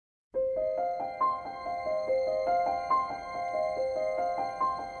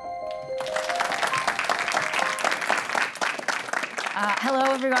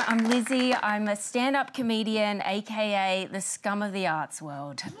everyone, I'm Lizzy. I'm a stand-up comedian, aka the scum of the arts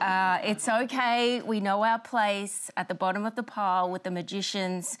world. It's okay, we know our place at the bottom of the pile with the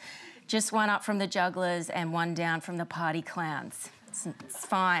magicians, just one up from the jugglers and one down from the party clowns. It's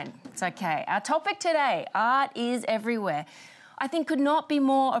fine, it's okay. Our topic today, art is everywhere, I think could not be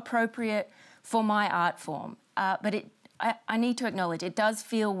more appropriate for my art form, but I need to acknowledge it does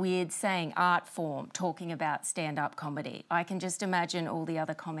feel weird saying art form, talking about stand-up comedy. I can just imagine all the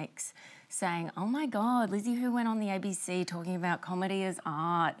other comics saying, oh my God, Lizzy Hoo went on the ABC talking about comedy as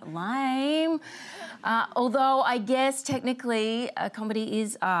art. Lame. Although I guess technically comedy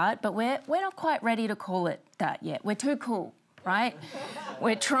is art, but we're not quite ready to call it that yet. We're too cool, right?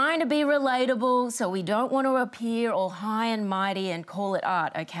 We're trying to be relatable, so we don't want to appear all high and mighty and call it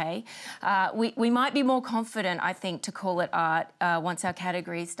art, okay? We might be more confident, I think, to call it art once our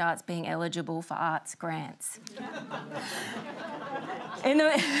category starts being eligible for arts grants. In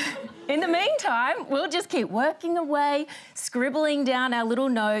the meantime, we'll just keep working away, scribbling down our little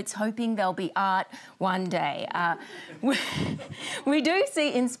notes, hoping there'll be art one day. We do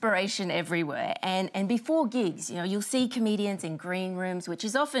see inspiration everywhere, and before gigs, you know, you'll see comedians in green rooms, which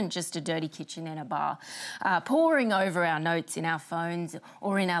is often just a dirty kitchen in a bar, poring over our notes in our phones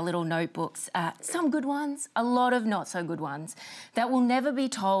or in our little notebooks. Some good ones, a lot of not so good ones that will never be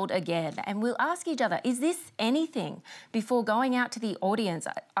told again. And we'll ask each other, is this anything? Before going out to the audience,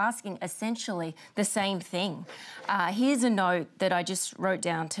 asking essentially the same thing. Here's a note that I just wrote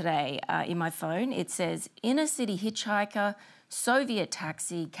down today in my phone. It says, inner city hitchhiker, Soviet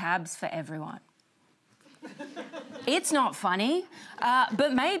taxi, cabs for everyone. It's not funny,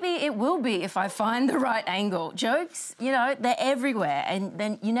 but maybe it will be if I find the right angle. Jokes, you know, they're everywhere, and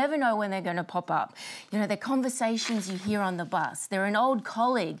then you never know when they're going to pop up. You know, they're conversations you hear on the bus. They're an old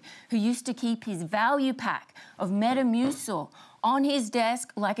colleague who used to keep his value pack of Metamucil on his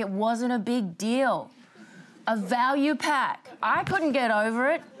desk like it wasn't a big deal. A value pack. I couldn't get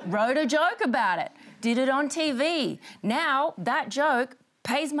over it, wrote a joke about it, did it on TV. Now that joke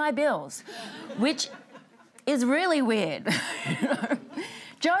pays my bills, which is really weird.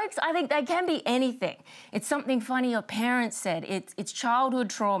 Jokes, I think they can be anything. It's something funny your parents said. It's childhood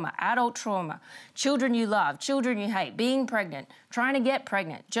trauma, adult trauma, children you love, children you hate, being pregnant, trying to get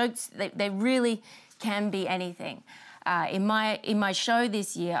pregnant. Jokes, they really can be anything. In my show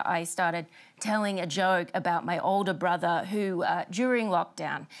this year, I started telling a joke about my older brother who, during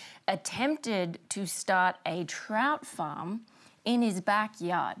lockdown, attempted to start a trout farm in his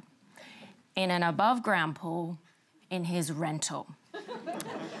backyard, in an above-ground pool, in his rental.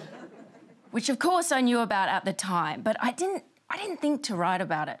 Which, of course, I knew about at the time, but I didn't think to write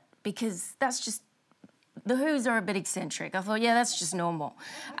about it because that's just, the Who's are a bit eccentric. I thought, yeah, that's just normal.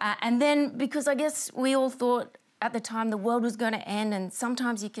 And then, because I guess we all thought at the time the world was going to end, and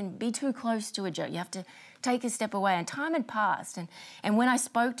sometimes you can be too close to a joke. You have to take a step away, and time had passed. And when I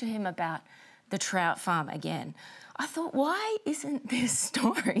spoke to him about the trout farm again, I thought, why isn't this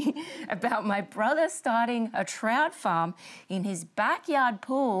story about my brother starting a trout farm in his backyard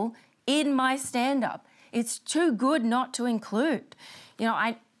pool in my stand-up? It's too good not to include. You know,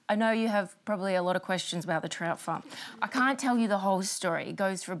 I know you have probably a lot of questions about the trout farm. I can't tell you the whole story. It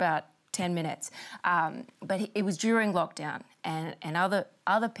goes for about 10 minutes. But it was during lockdown, and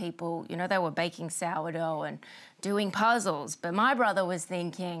other people, you know, they were baking sourdough and doing puzzles. But my brother was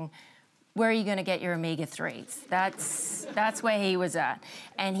thinking, where are you going to get your omega-3s? That's where he was at.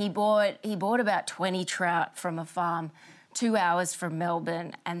 And he bought about 20 trout from a farm 2 hours from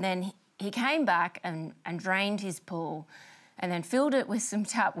Melbourne, and then he came back and drained his pool and then filled it with some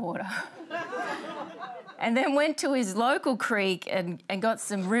tap water. And then went to his local creek and got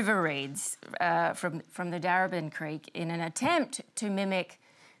some river reeds from the Darebin Creek in an attempt to mimic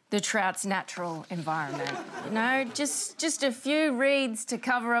the trout's natural environment. You know, just a few reeds to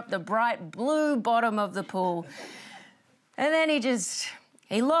cover up the bright blue bottom of the pool. And then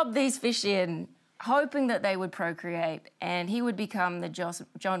he lobbed these fish in, hoping that they would procreate and he would become the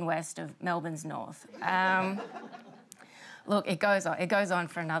John West of Melbourne's North. Look, it goes on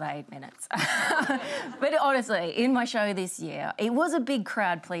for another 8 minutes. But honestly, in my show this year, it was a big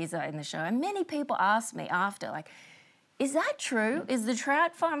crowd pleaser in the show, and many people asked me after, like, is that true? Is the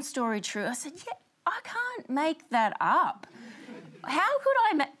trout farm story true? I said, yeah, I can't make that up. How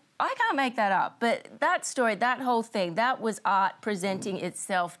could I can't make that up. But that story, that whole thing, that was art presenting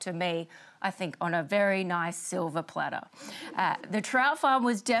itself to me, I think, on a very nice silver platter. The trout farm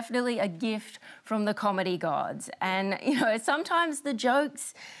was definitely a gift from the comedy gods. And, you know, sometimes the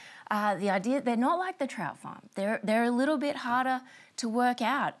jokes, the idea, they're not like the trout farm. They're a little bit harder to work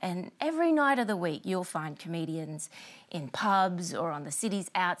out. And every night of the week, you'll find comedians in pubs or on the city's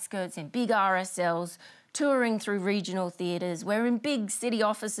outskirts in big RSLs, touring through regional theatres. We're in big city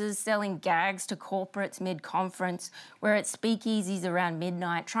offices selling gags to corporates mid-conference. We're at speakeasies around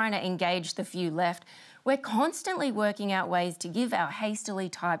midnight trying to engage the few left. We're constantly working out ways to give our hastily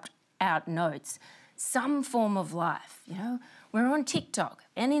typed out notes some form of life, you know? We're on TikTok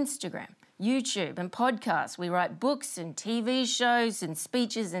and Instagram, YouTube and podcasts. We write books and TV shows and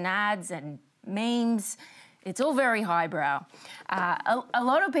speeches and ads and memes. It's all very highbrow. A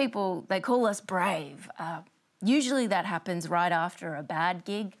lot of people, they call us brave. Usually that happens right after a bad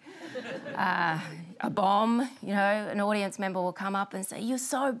gig, a bomb, you know, an audience member will come up and say, "You're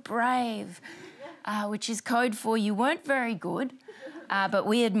so brave," which is code for "you weren't very good, but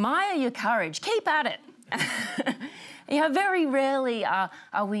we admire your courage. Keep at it." You know, very rarely are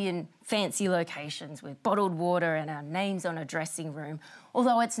we in fancy locations with bottled water and our names on a dressing room,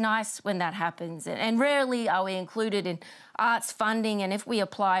 although it's nice when that happens. And rarely are we included in arts funding, and if we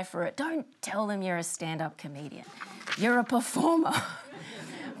apply for it, don't tell them you're a stand-up comedian. You're a performer.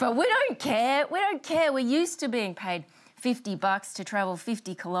 But we don't care. We don't care. We're used to being paid $50 to travel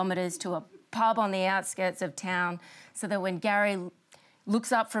 50 kilometres to a pub on the outskirts of town so that when Gary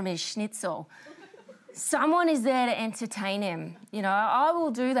looks up from his schnitzel, someone is there to entertain him. You know, I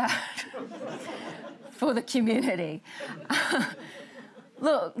will do that for the community.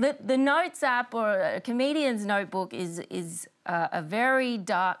 Look, the Notes app or a comedian's notebook is a very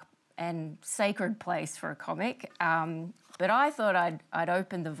dark and sacred place for a comic. But I thought I'd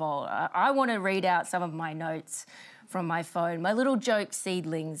open the vault. I want to read out some of my notes from my phone, my little joke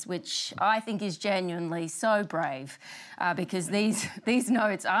seedlings, which I think is genuinely so brave, because these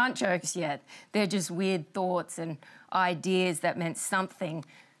notes aren't jokes yet. They're just weird thoughts and ideas that meant something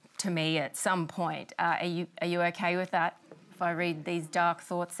to me at some point. Are you okay with that? If I read these dark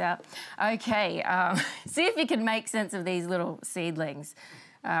thoughts out? Okay, see if you can make sense of these little seedlings.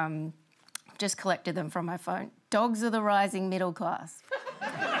 Just collected them from my phone. Dogs are the rising middle class.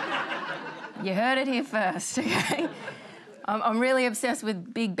 You heard it here first, okay? I'm really obsessed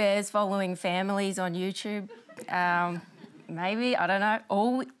with big bears following families on YouTube. Maybe, I don't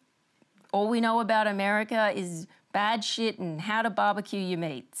know. All we know about America is bad shit and how to barbecue your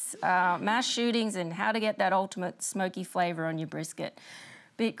meats, mass shootings and how to get that ultimate smoky flavour on your brisket.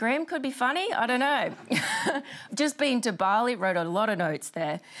 But Graham could be funny, I don't know. Just been to Bali, wrote a lot of notes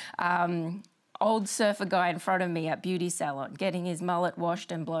there. Old surfer guy in front of me at beauty salon, getting his mullet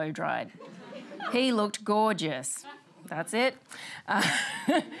washed and blow dried. He looked gorgeous. That's it.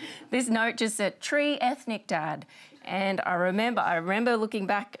 This note just said, "Tree ethnic dad." And I remember looking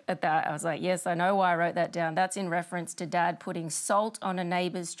back at that. I was like, yes, I know why I wrote that down. That's in reference to Dad putting salt on a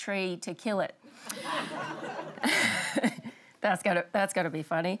neighbour's tree to kill it. That's gotta be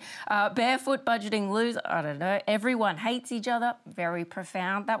funny. Barefoot budgeting loser, I don't know. Everyone hates each other, very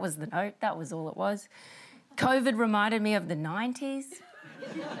profound. That was the note, that was all it was. COVID reminded me of the 90s.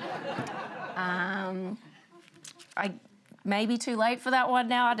 Maybe too late for that one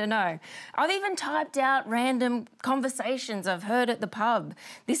now, I don't know. I've even typed out random conversations I've heard at the pub.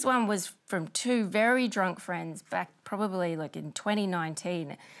 This one was from two very drunk friends back probably like in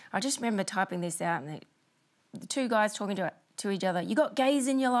 2019. I just remember typing this out and the two guys talking to each other. "You got gays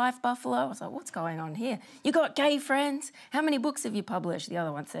in your life, Buffalo?" I was like, what's going on here? "You got gay friends? How many books have you published?" The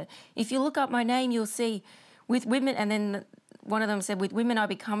other one said, "If you look up my name, you'll see with women," and then one of them said, "With women, I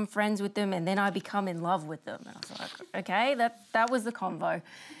become friends with them, and then I become in love with them." And I was like, okay, that was the convo.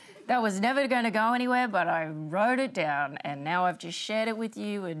 That was never going to go anywhere, but I wrote it down, and now I've just shared it with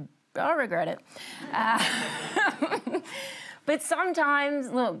you, and I regret it. But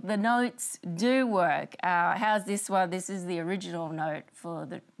sometimes, look, the notes do work. How's this one? This is the original note for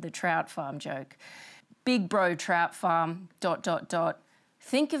the trout farm joke. "Big bro trout farm, ...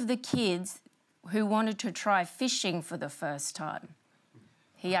 Think of the kids who wanted to try fishing for the first time."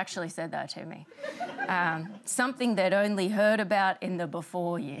 He actually said that to me. Something they'd only heard about in the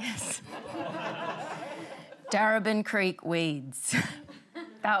before years. Darabin Creek weeds.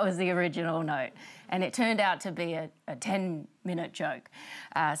 That was the original note. And it turned out to be a 10-minute joke.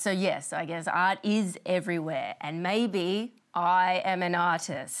 So yes, I guess art is everywhere. And maybe I am an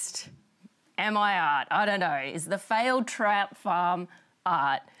artist. Am I art? I don't know. Is the failed trout farm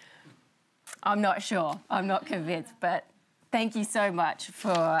art? I'm not sure. I'm not convinced. But thank you so much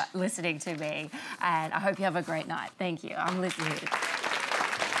for listening to me. And I hope you have a great night. Thank you. I'm Lizzy Hoo.